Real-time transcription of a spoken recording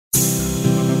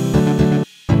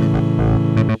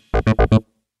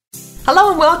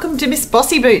Hello and welcome to Miss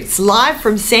Bossy Boots, live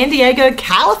from San Diego,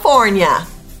 California.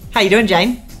 How you doing,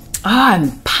 Jane? Oh,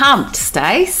 I'm pumped,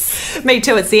 Stace. Me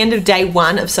too. It's the end of day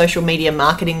one of Social Media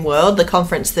Marketing World, the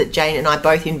conference that Jane and I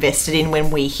both invested in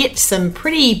when we hit some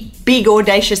pretty big,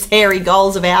 audacious, hairy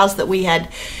goals of ours that we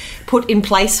had put in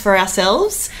place for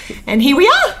ourselves. And here we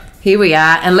are. Here we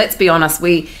are. And let's be honest,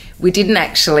 we didn't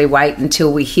actually wait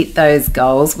until we hit those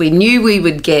goals. We knew we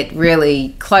would get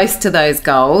really close to those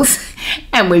goals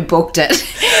and we booked it.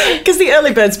 Because the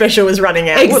early bird special was running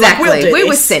out. Exactly. We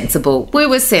were sensible. We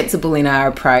were sensible in our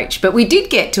approach, but we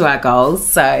did get to our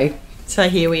goals. So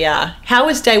here we are. How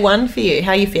was day one for you?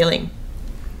 How are you feeling?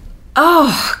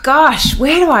 Oh, gosh,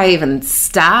 where do I even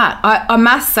start? I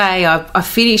must say I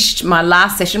finished my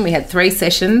last session. We had 3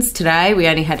 sessions today. We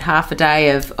only had half a day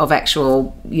of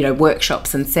actual,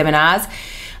 workshops and seminars.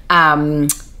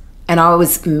 And I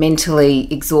was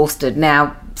mentally exhausted.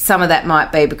 Now, some of that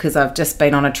might be because I've just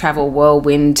been on a travel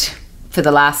whirlwind for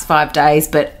the last 5 days,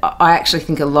 but I actually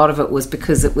think a lot of it was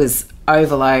because it was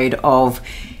overload of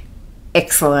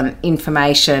excellent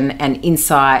information and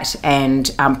insight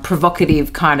and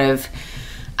provocative kind of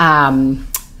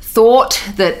thought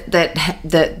that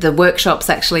the workshops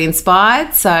actually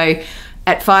inspired. So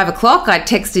at 5 o'clock I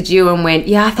texted you and went,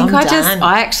 I think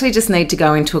I actually just need to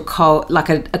go into a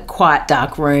quiet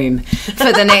dark room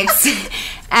for the next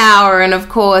hour. And of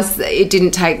course it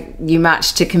didn't take you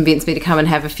much to convince me to come and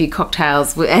have a few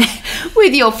cocktails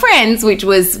with your friends, which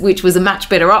was a much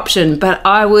better option. But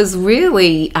I was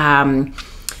really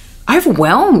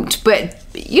overwhelmed, but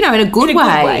in a good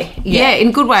way. Yeah, in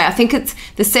a good way. I think it's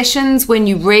the sessions when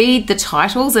you read the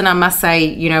titles, and I must say,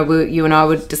 you and I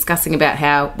were discussing about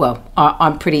how,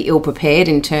 I'm pretty ill prepared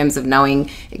in terms of knowing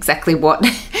exactly what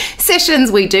sessions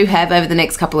we do have over the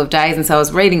next couple of days. And so I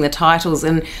was reading the titles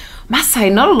and I must say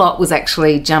not a lot was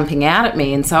actually jumping out at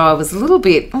me. And so I was a little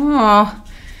bit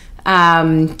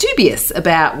dubious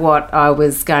about what I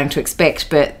was going to expect,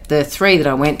 but the 3 that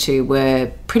I went to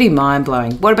were pretty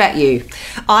mind-blowing. What about you?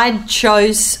 I've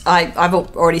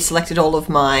already selected all of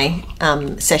my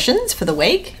sessions for the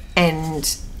week,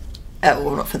 and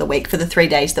not for the week, for the 3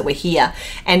 days that we're here.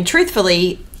 And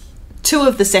truthfully, 2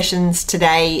 of the sessions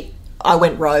today I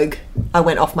went rogue. I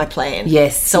went off my plan.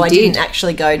 Yes, so I didn't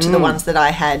actually go to the ones that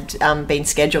I had been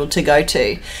scheduled to go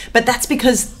to. But that's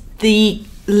because the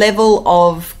level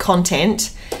of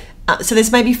content, so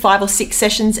there's maybe 5 or 6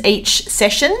 sessions each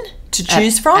session to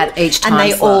choose from at each time and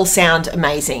they slot. all sound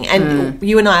amazing. And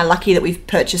you and I are lucky that we've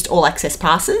purchased all access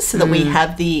passes so that we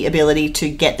have the ability to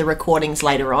get the recordings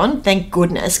later on. Thank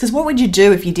goodness, because what would you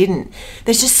do if you didn't?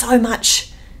 There's just so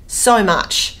much.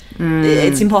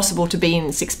 It's impossible to be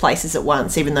in 6 places at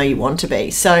once, even though you want to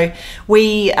be. So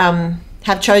we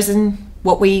have chosen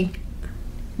what we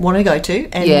want to go to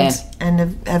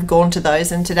and have gone to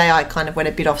those. And today I kind of went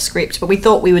a bit off script, but we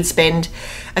thought we would spend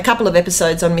a couple of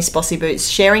episodes on Miss Bossy Boots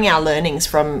sharing our learnings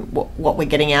from what we're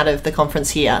getting out of the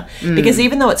conference here. Because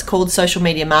even though it's called Social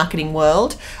Media Marketing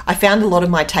World, I found a lot of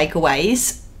my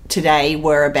takeaways today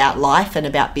were about life and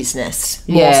about business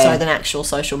more so than actual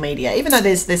social media. Even though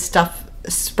there's stuff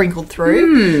sprinkled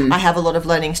through, I have a lot of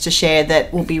learnings to share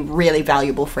that will be really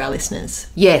valuable for our listeners.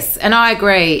 Yes, and I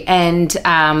agree. And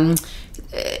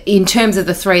in terms of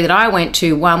the 3 that I went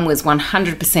to, one was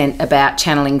 100% about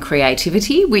channeling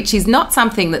creativity, which is not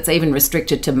something that's even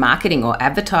restricted to marketing or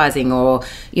advertising or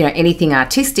anything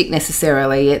artistic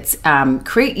necessarily. It's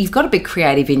you've got to be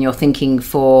creative in your thinking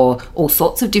for all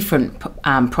sorts of different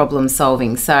problem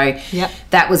solving. So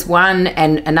that was one,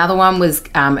 and another one was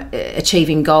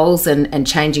achieving goals and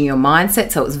changing your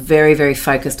mindset. So it was very, very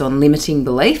focused on limiting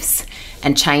beliefs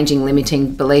and changing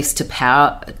limiting beliefs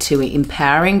to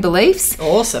empowering beliefs.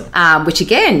 Awesome. Which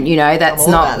again, that's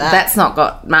not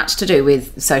got much to do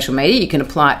with social media. You can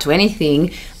apply it to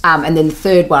anything. And then the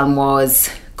third one was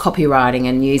copywriting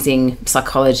and using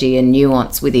psychology and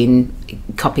nuance within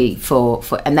copy for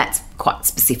and that's quite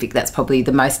specific. That's probably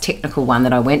the most technical one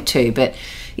that I went to. But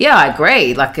yeah, I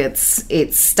agree. Like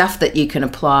it's stuff that you can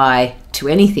apply to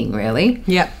anything really.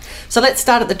 Yeah. So let's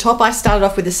start at the top. I started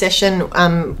off with a session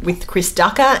with Chris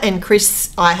Ducker, and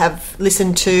Chris I have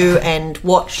listened to and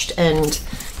watched, and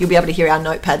you'll be able to hear our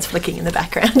notepads flicking in the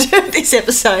background of this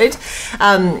episode.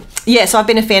 So I've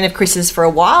been a fan of Chris's for a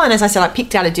while, and as I said, I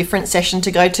picked out a different session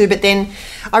to go to, but then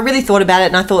I really thought about it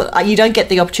and I thought you don't get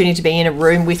the opportunity to be in a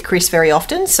room with Chris very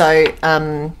often. So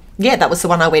that was the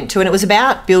one I went to, and it was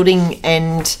about building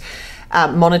and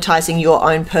monetizing your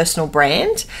own personal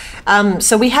brand.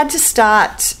 So we had to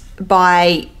start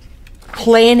by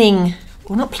planning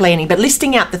well, not planning, but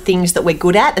listing out the things that we're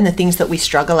good at and the things that we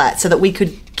struggle at, so that we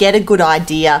could get a good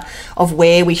idea of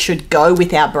where we should go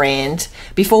with our brand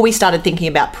before we started thinking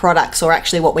about products or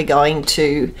actually what we're going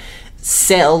to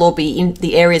sell or be in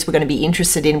the areas we're going to be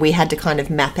interested in. We had to kind of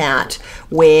map out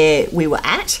where we were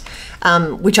at,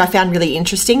 which I found really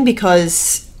interesting,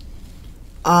 because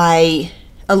a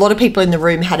lot of people in the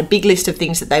room had a big list of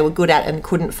things that they were good at and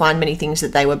couldn't find many things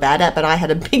that they were bad at, but I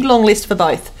had a big long list for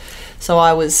both. So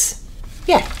I was,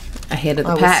 ahead of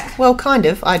the pack. Well, kind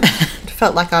of. I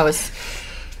felt like it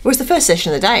was the first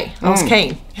session of the day. I was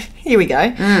keen. Here we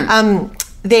go.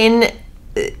 Then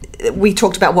we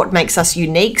talked about what makes us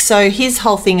unique. So his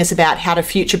whole thing is about how to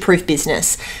future-proof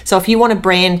business. So if you want a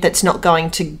brand that's not going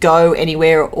to go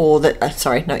anywhere, or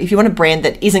if you want a brand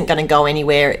that isn't going to go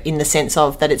anywhere in the sense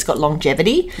of that it's got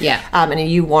longevity, and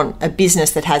you want a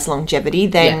business that has longevity,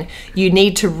 then you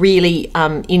need to really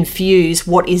infuse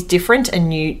what is different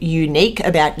and unique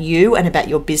about you and about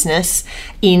your business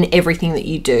in everything that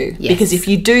you do. Yes. Because if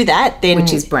you do that, then...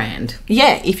 Which is brand.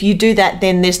 Yeah, if you do that,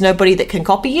 then there's nobody that can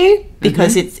copy you,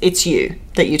 because it's you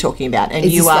that you're talking about, and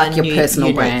you are like your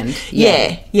personal brand.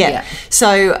 Yeah.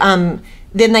 So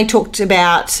then they talked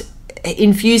about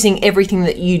infusing everything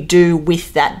that you do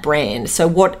with that brand. So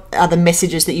what are the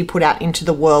messages that you put out into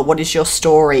the world? What is your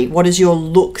story? What does your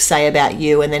look say about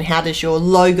you? And then how does your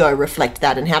logo reflect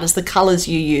that? And how does the colours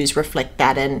you use reflect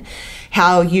that? And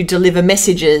how you deliver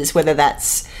messages, whether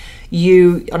that's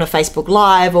you on a Facebook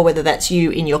Live or whether that's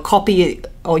you in your copy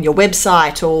or your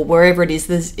website or wherever it is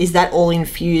that all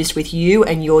infused with you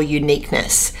and your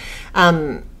uniqueness?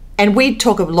 And we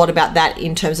talk a lot about that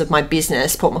in terms of my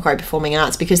business, Port Macquarie Performing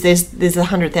Arts, because there's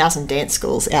 100,000 dance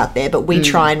schools out there, but we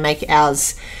try and make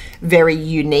ours very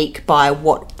unique by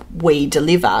what we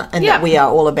deliver, and that we are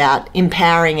all about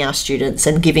empowering our students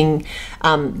and giving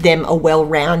them a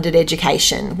well-rounded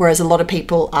education, whereas a lot of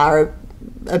people are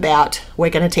about, we're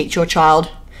going to teach your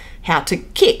child how to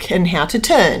kick and how to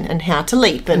turn and how to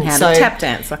leap and how to tap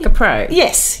dance like a pro.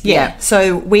 Yes, yeah.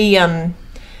 So we, I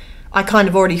kind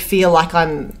of already feel like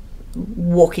I'm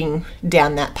walking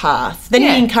down that path. Then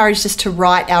he encouraged us to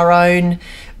write our own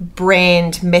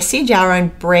brand message, our own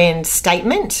brand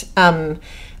statement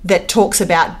that talks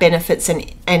about benefits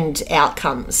and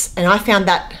outcomes. And I found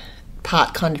that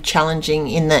part kind of challenging,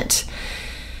 in that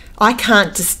I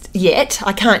can't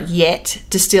yet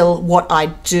distill what I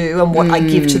do and what I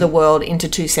give to the world into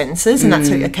 2 sentences, and that's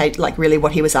like really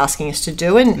what he was asking us to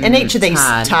do. And each of these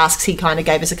tasks, he kind of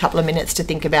gave us a couple of minutes to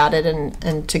think about it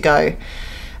and to go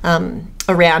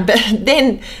around. But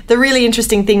then the really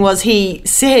interesting thing was, he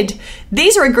said,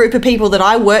 these are a group of people that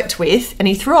I worked with, and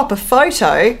he threw up a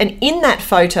photo, and in that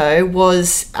photo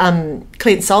was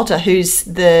Clint Salter, who's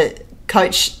the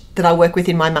coach that I work with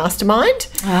in my mastermind.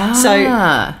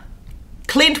 So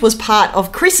Clint was part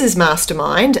of Chris's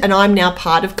mastermind, and I'm now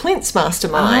part of Clint's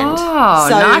mastermind. Oh,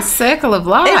 so nice circle of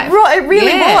life. It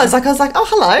really was. Like, I was like, oh,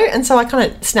 hello. And so I kind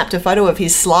of snapped a photo of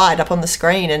his slide up on the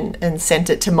screen and sent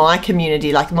it to my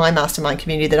community, like my mastermind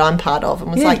community that I'm part of,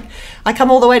 and was like, I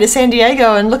come all the way to San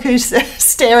Diego and look who's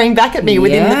staring back at me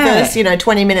within the first,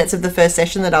 20 minutes of the first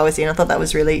session that I was in. I thought that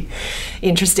was really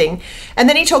interesting. And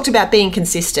then he talked about being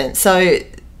consistent. So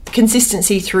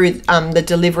consistency through the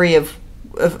delivery of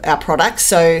our products.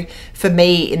 So for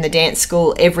me in the dance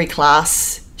school, every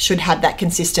class should have that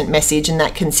consistent message and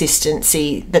that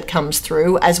consistency that comes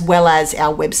through, as well as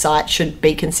our website should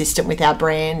be consistent with our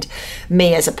brand.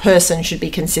 Me as a person should be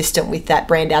consistent with that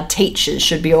brand. Our teachers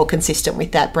should be all consistent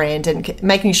with that brand, and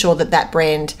making sure that that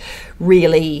brand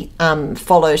really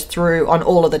follows through on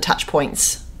all of the touch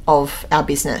points of our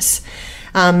business.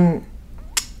 The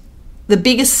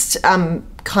biggest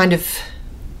kind of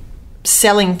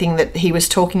selling thing that he was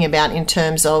talking about in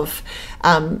terms of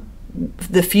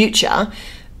the future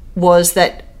was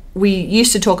that we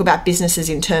used to talk about businesses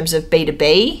in terms of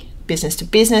B2B, business to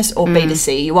business, or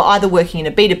B2C. You were either working in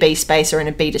a B2B space or in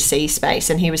a B2C space,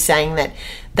 and he was saying that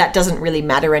that doesn't really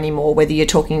matter anymore, whether you're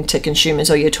talking to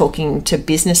consumers or you're talking to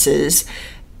businesses.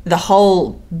 The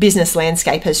whole business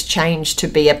landscape has changed to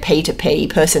be a P2P,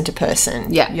 person to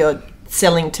person. Yeah. You're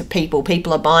selling to people.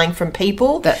 People are buying from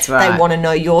people. That's right. They want to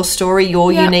know your story,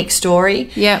 your unique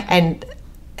story. Yeah. And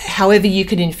however you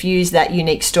can infuse that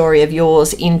unique story of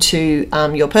yours into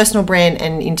your personal brand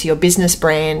and into your business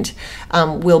brand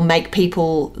will make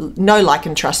people know, like,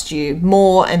 and trust you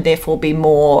more, and therefore be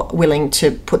more willing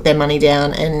to put their money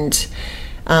down and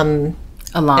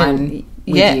align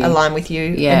with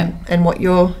you and what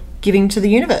you're giving to the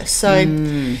universe. So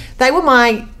they were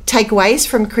my takeaways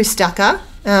from Chris Ducker.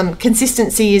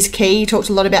 Consistency is key. He talked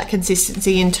a lot about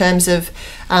consistency in terms of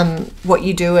what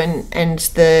you do and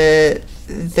the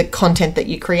the content that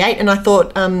you create. And I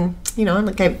thought, you know,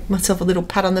 I gave myself a little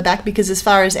pat on the back, because as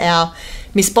far as our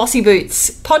Miss Bossy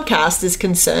Boots podcast is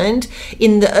concerned,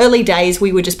 in the early days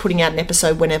we were just putting out an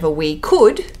episode whenever we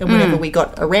could and whenever we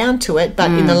got around to it.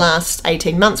 But in the last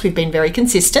 18 months we've been very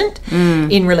consistent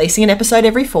in releasing an episode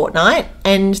every fortnight,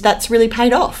 and that's really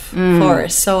paid off for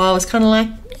us. So I was kind of like,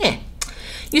 yeah,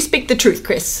 you speak the truth,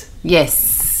 Chris.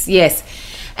 Yes.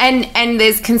 And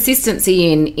there's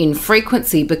consistency in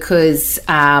frequency, because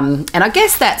and I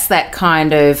guess that's that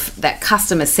kind of that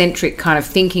customer-centric kind of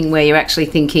thinking, where you're actually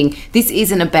thinking, this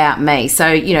isn't about me.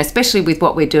 So, you know, especially with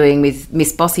what we're doing with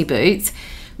Miss Bossy Boots,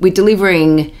 we're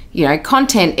delivering, you know,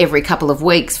 content every couple of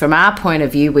weeks. From our point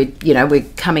of view, we're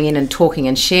coming in and talking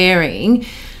and sharing.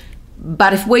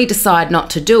 But if we decide not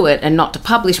to do it and not to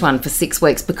publish one for 6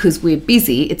 weeks because we're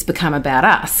busy, it's become about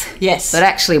us. Yes. But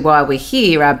actually why we're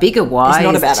here, our bigger why, it's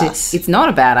not about us. It's not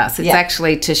about us. It's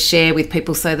actually to share with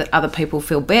people so that other people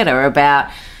feel better about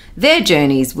their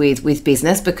journeys with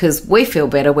business, because we feel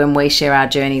better when we share our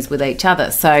journeys with each other.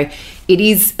 So it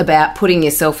is about putting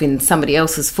yourself in somebody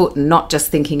else's foot and not just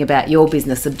thinking about your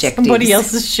business objectives. Somebody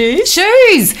else's shoes?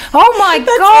 Shoes! Oh my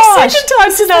That's gosh! the second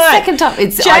time tonight. The second time.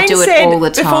 I do it all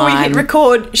the time. Before we hit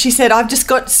record, she said, I've just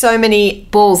got so many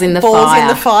balls in the fire. I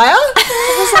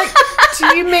was like,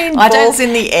 do you mean balls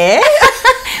in the air?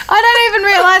 I don't even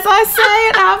realise I say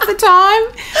it half the time.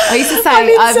 I used to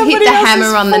say I've hit the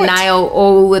hammer on the nail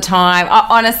all the time.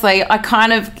 Honestly, I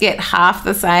kind of get half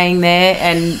the saying there,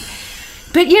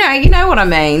 but you know what I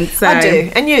mean. So I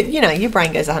do, and you know your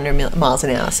brain goes 100 miles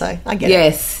an hour, so I get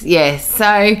it. Yes.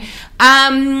 So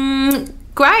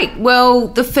great. Well,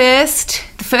 the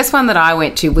first one that I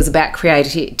went to was about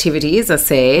creativity, as I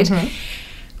said.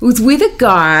 It was with a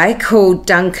guy called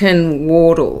Duncan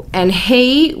Wardle, and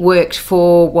he worked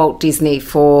for Walt Disney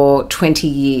for 20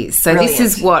 years. So Brilliant.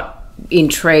 This is what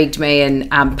intrigued me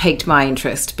and piqued my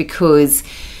interest, because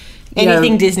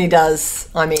anything Disney does,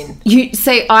 I'm in. You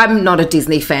see, I'm not a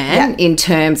Disney fan in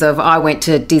terms of, I went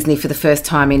to Disney for the first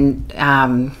time in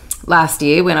last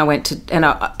year when I went to,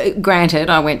 and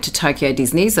granted, I went to Tokyo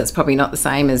Disney, so it's probably not the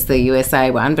same as the USA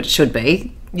one, but it should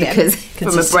be. Because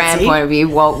from a brand point of view,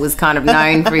 Walt was kind of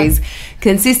known for his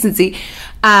consistency.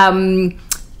 But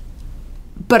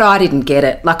I didn't get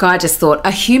it. Like, I just thought,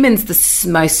 are humans the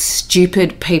most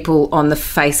stupid people on the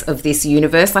face of this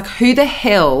universe? Like, who the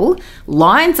hell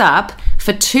lines up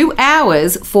for 2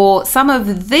 hours for some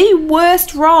of the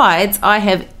worst rides I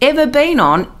have ever been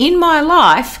on in my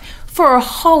life for a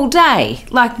whole day?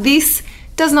 Like, this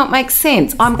does not make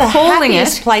sense. I'm calling it the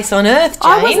happiest place on earth,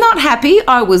 Jane. I was not happy.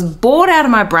 I was bored out of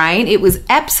my brain. It was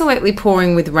absolutely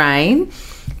pouring with rain.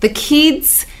 The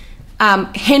kids,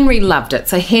 Henry loved it.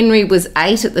 So Henry was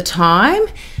 8 at the time.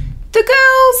 The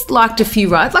girls liked a few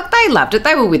rides. Like, they loved it.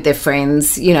 They were with their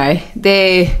friends. You know,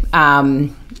 they're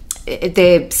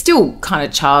still kind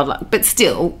of childlike, but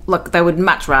still, like, they would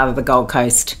much rather the Gold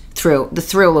Coast thrill, the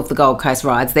thrill of the Gold Coast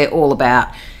rides. They're all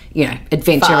about, you know,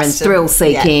 adventure Fast and thrill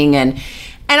seeking and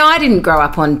I didn't grow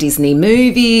up on Disney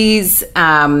movies.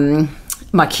 My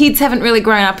kids haven't really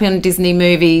grown up on Disney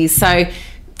movies, so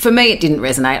for me it didn't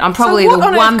resonate. I'm probably so what the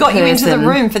on one earth got person. You into the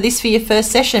room for your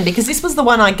first session? Because this was the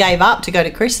one I gave up to go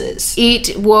to Chris's.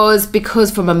 It was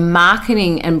because, from a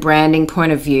marketing and branding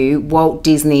point of view, Walt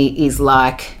Disney is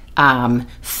like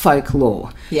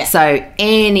folklore. Yeah. So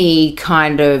any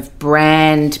kind of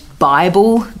brand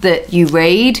Bible that you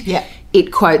read,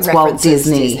 it quotes Walt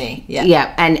Disney.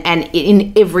 Yeah. And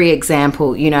in every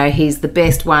example, you know, he's the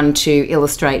best one to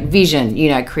illustrate vision, you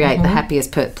know, create the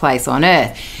happiest place on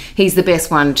earth. He's the best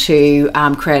one to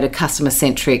create a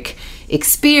customer-centric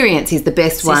experience. He's the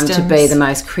best one to be the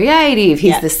most creative.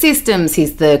 He's the systems.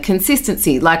 He's the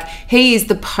consistency. Like, he is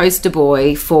the poster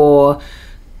boy for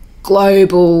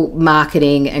global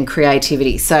marketing and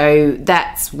creativity. So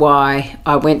that's why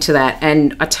I went to that,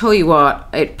 and I tell you what,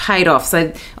 it paid off.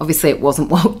 So obviously it wasn't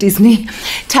Walt Disney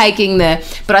taking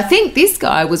but I think this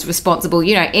guy was responsible.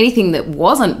 You know, anything that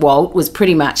wasn't Walt was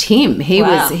pretty much him. He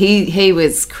was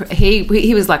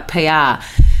like PR.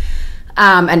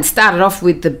 And started off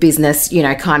with the business, you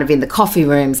know, kind of in the coffee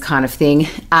rooms kind of thing,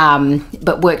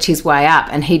 but worked his way up,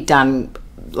 and he'd done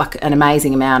like an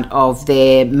amazing amount of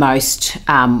their most,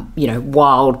 you know,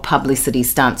 wild publicity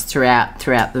stunts throughout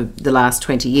the last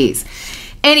 20 years.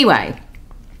 Anyway,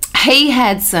 he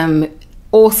had some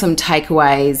awesome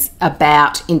takeaways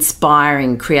about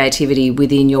inspiring creativity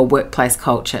within your workplace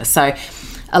culture. So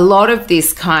a lot of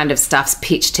this kind of stuff's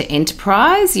pitched to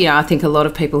enterprise. You know, I think a lot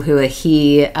of people who are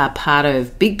here are part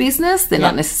of big business. They're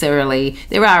not necessarily,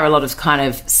 there are a lot of kind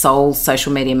of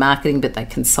social media marketing, but they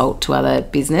consult to other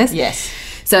business. Yes.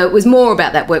 So it was more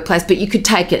about that workplace, but you could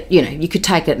take it, you could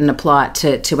take it and apply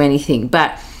it to anything.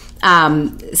 But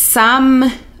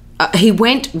he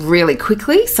went really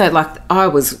quickly. So I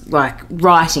was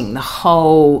writing the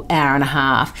whole hour and a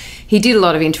half. He did a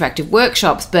lot of interactive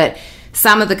workshops, but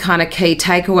some of the kind of key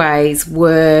takeaways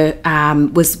were,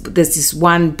 there's this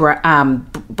one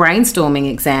brainstorming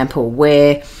example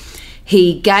where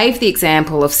he gave the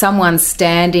example of someone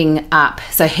standing up.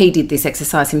 So he did this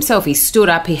exercise himself. He stood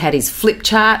up, he had his flip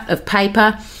chart of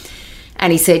paper,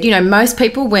 and he said, most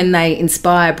people, when they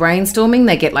inspire brainstorming,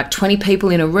 they get 20 people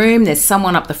in a room. There's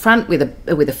someone up the front with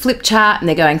a flip chart, and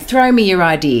they're going, throw me your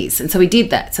ideas. And so he did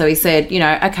that. So he said,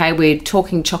 okay, we're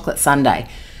talking chocolate sundae.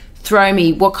 Throw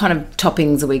me, what kind of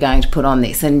toppings are we going to put on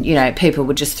this? And, people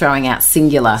were just throwing out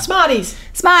singular.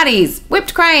 Smarties,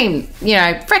 whipped cream,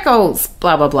 freckles,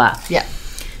 blah, blah, blah. Yeah.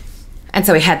 And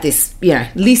so he had this,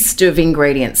 list of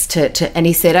ingredients and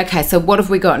he said, okay, so what have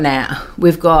we got now?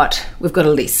 We've got a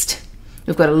list.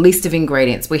 We've got a list of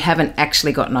ingredients. We haven't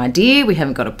actually got an idea. We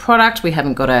haven't got a product. We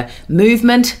haven't got a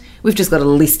movement. We've just got a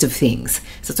list of things.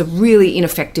 So it's a really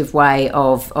ineffective way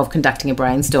of conducting a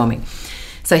brainstorming.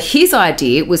 So his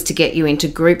idea was to get you into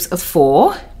groups of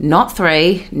 4, not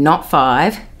 3, not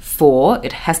 5, 4.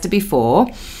 It has to be 4.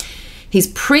 His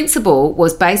principle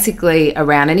was basically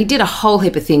around, and he did a whole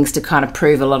heap of things to kind of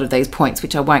prove a lot of these points,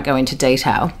 which I won't go into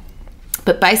detail.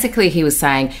 But basically he was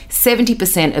saying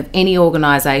 70% of any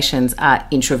organisations are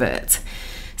introverts.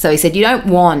 So he said you don't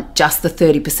want just the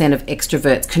 30% of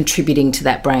extroverts contributing to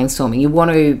that brainstorming.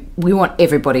 We want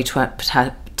everybody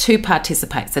to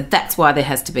participate. So that's why there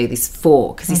has to be this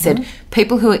 4, because he said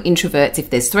people who are introverts,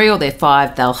 if there's 3 or there's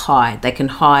 5, they'll hide. They can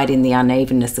hide in the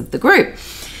unevenness of the group.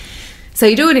 So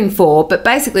you do it in 4, but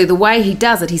basically the way he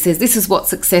does it, he says this is what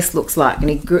success looks like. And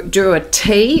he drew a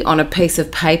T on a piece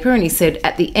of paper and he said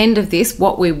at the end of this,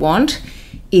 what we want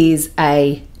is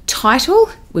a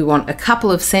title, we want a couple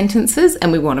of sentences,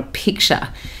 and we want a picture.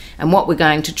 And what we're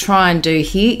going to try and do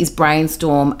here is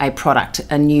brainstorm a product,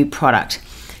 a new product.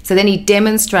 So then he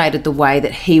demonstrated the way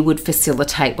that he would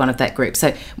facilitate one of those groups.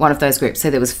 So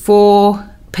there was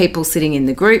 4 people sitting in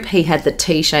the group. He had the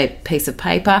T-shaped piece of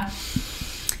paper.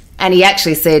 And he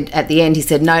actually said at the end, he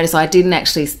said, notice I didn't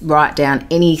actually write down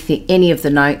any of the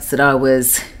notes that I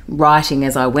was writing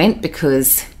as I went,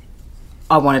 because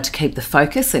I wanted to keep the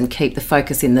focus in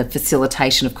the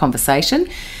facilitation of conversation.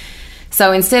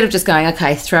 So instead of just going,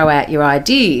 okay, throw out your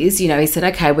ideas, he said,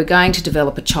 okay, we're going to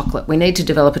develop a chocolate. We need to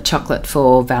develop a chocolate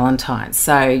for Valentine's.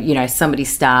 So, somebody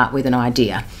start with an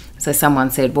idea. So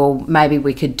someone said, well, maybe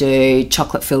we could do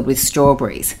chocolate filled with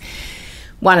strawberries.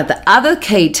 One of the other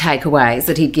key takeaways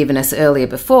that he'd given us earlier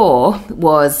before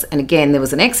was, and again, there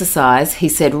was an exercise, he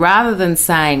said, rather than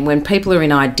saying when people are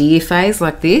in idea phase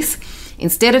like this,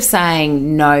 instead of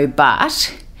saying no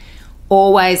but,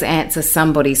 always answer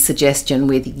somebody's suggestion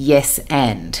with yes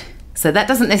and. So that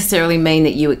doesn't necessarily mean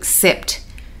that you accept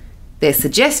their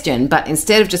suggestion, but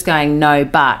instead of just going no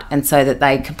but, and so that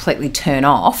they completely turn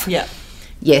off,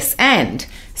 yes and.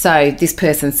 So this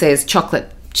person says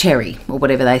chocolate cherry or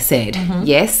whatever they said.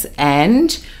 Yes,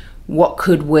 and what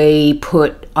could we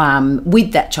put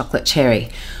with that chocolate cherry?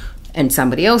 And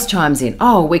somebody else chimes in,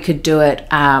 we could do it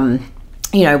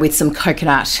with some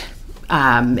coconut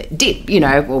dip,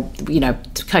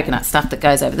 coconut stuff that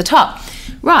goes over the top.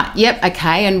 Right, yep,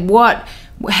 okay, and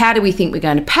how do we think we're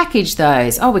going to package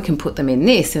those? We can put them in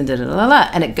this and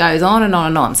and it goes on and on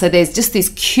and on. So there's just this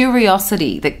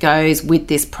curiosity that goes with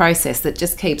this process that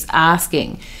just keeps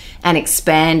asking and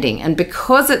expanding. And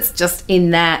because it's just in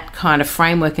that kind of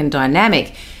framework and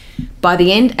dynamic, by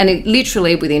the end, and it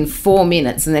literally within 4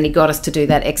 minutes, and then he got us to do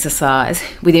that exercise,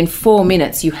 within 4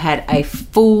 minutes you had a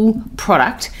full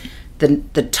product,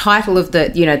 the title of the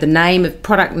name of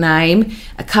product name,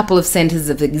 a couple of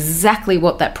sentences of exactly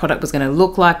what that product was going to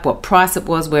look like, what price it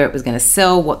was, where it was going to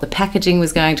sell, what the packaging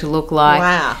was going to look like.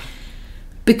 Wow.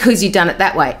 Because you'd done it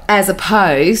that way, as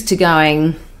opposed to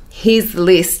going, here's the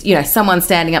list, someone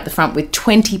standing up the front with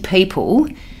 20 people.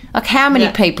 Like how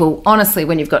many people, honestly,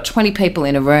 when you've got 20 people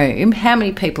in a room, how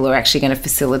many people are actually going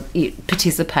to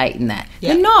participate in that?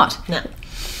 They're not. No.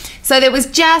 So there was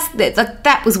just,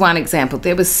 that was one example.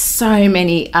 There was so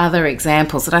many other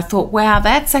examples that I thought, wow,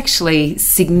 that's actually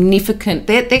significant.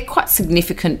 They're quite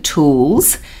significant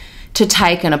tools to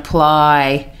take and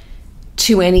apply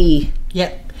to any...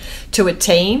 To a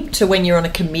team, to when you're on a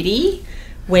committee,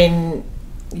 when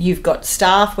you've got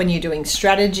staff, when you're doing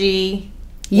strategy,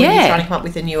 when you're trying to come up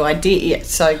with a new idea. Yeah,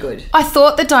 so good. I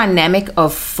thought the dynamic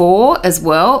of 4 as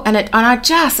well, and I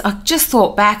just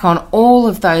thought back on all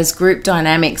of those group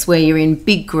dynamics where you're in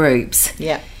big groups.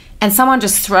 Yeah. And someone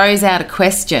just throws out a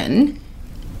question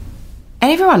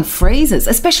And everyone freezes,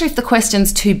 especially if the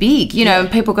question's too big, you know,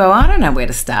 and people go, I don't know where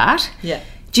to start. Yeah.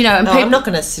 Do you know? And I'm not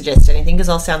going to suggest anything because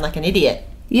I'll sound like an idiot.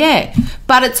 Yeah.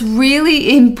 But it's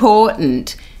really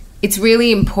important. It's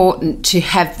really important to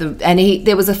have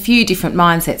there was a few different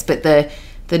mindsets, but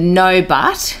the no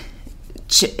but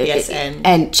yes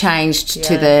and changed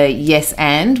to the yes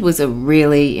and was a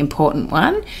really important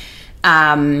one.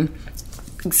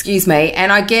 Excuse me.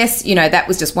 And I guess, you know, that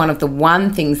was just one of the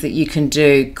things that you can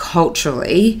do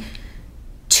culturally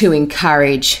to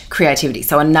encourage creativity.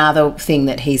 So another thing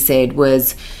that he said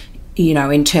was, you know,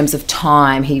 in terms of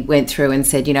time, he went through and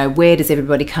said, you know, where does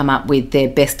everybody come up with their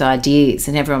best ideas?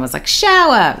 And everyone was like,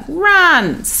 shower,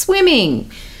 run, swimming,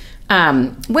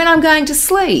 when I'm going to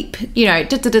sleep, you know,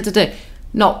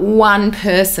 Not one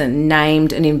person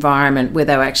named an environment where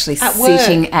they were actually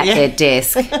sitting at their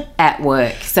desk at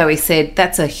work. So he said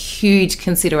that's a huge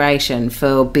consideration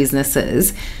for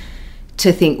businesses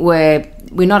to think we're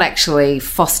not actually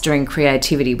fostering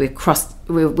creativity. We're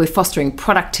fostering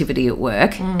productivity at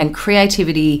work, and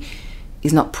creativity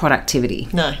is not productivity.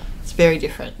 No, it's very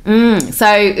different.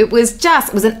 So it was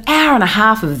an hour and a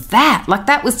half of that. Like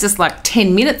that was just like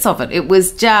 10 minutes of it. It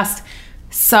was just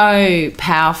so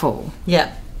powerful.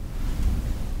 Yeah.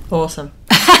 Awesome.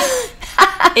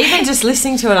 Even just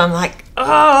listening to it, I'm like,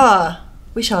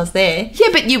 wish I was there. Yeah,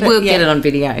 but we'll get it on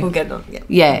video. We'll get it on,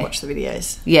 yeah. We'll watch the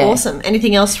videos. Yeah. Awesome.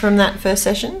 Anything else from that first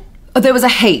session? Oh, there was a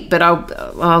heap, but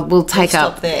we'll take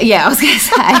up. Stop there. Yeah, I was going to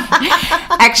say.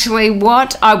 Actually,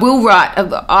 what I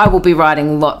will be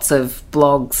writing lots of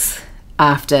blogs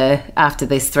after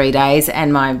these 3 days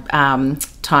and my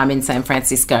time in San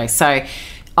Francisco. So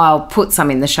I'll put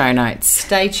some in the show notes.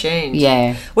 Stay tuned.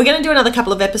 Yeah. We're going to do another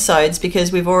couple of episodes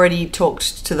because we've already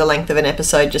talked to the length of an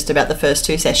episode just about the first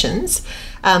 2 sessions.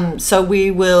 So we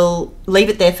will leave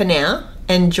it there for now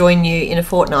and join you in a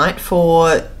fortnight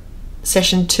for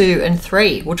session 2 and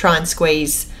 3. We'll try and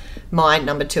squeeze my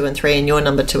number 2 and 3 and your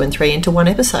number 2 and 3 into one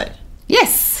episode.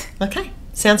 Yes. Okay.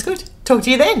 Sounds good. Talk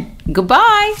to you then.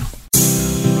 Goodbye.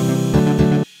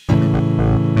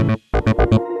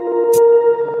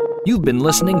 You've been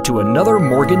listening to another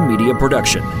Morgan Media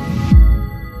production.